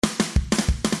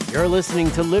You're listening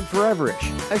to Live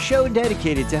Foreverish, a show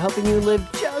dedicated to helping you live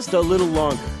just a little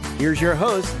longer. Here's your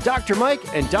host, Dr. Mike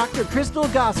and Dr. Crystal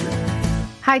Gossard.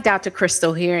 Hi, Dr.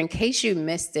 Crystal here. In case you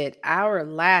missed it, our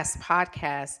last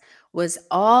podcast was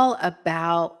all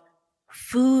about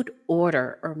food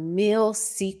order or meal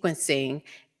sequencing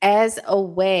as a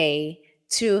way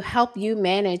to help you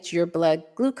manage your blood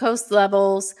glucose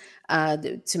levels,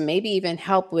 to maybe even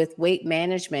help with weight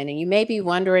management. And you may be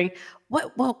wondering,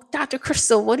 well, Dr.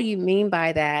 Crystal, what do you mean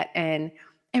by that? And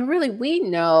really, we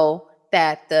know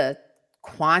that the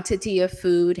quantity of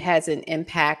food has an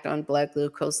impact on blood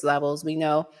glucose levels. We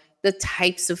know the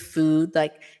types of food,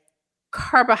 like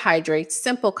carbohydrates,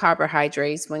 simple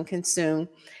carbohydrates, when consumed,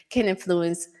 can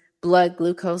influence blood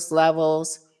glucose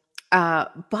levels.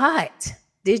 But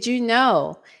did you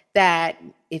know that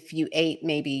if you ate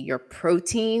maybe your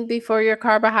protein before your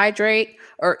carbohydrate,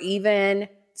 or even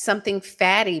something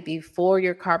fatty before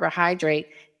your carbohydrate,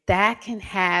 that can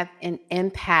have an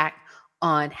impact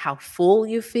on how full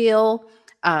you feel,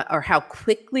 or how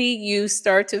quickly you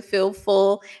start to feel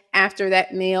full after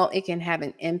that meal? It can have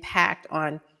an impact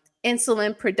on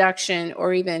insulin production,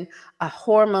 or even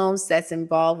hormones that's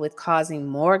involved with causing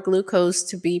more glucose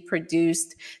to be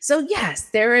produced. So yes,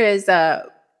 there is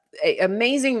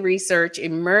amazing research,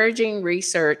 emerging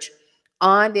research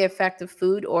on the effect of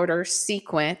food order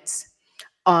sequence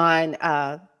on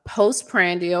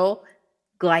postprandial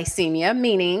glycemia,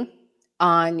 meaning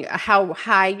on how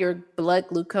high your blood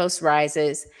glucose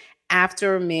rises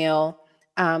after a meal,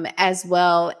 as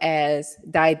well as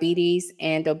diabetes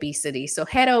and obesity. So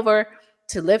head over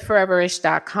to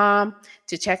liveforeverish.com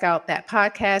to check out that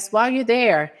podcast. While you're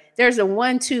there, there's a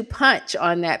 1-2 punch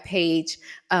on that page.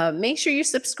 Make sure you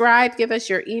subscribe, give us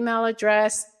your email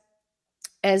address,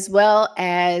 as well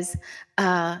as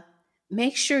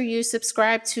make sure you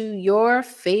subscribe to your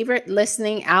favorite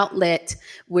listening outlet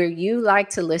where you like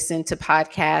to listen to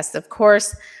podcasts. Of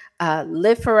course,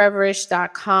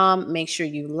 liveforeverish.com. Make sure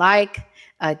you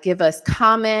give us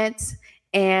comments,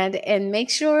 and make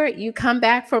sure you come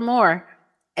back for more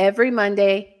every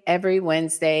Monday, every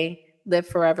Wednesday.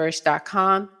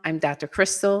 Liveforeverish.com. I'm Dr.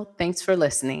 Crystal. Thanks for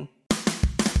listening.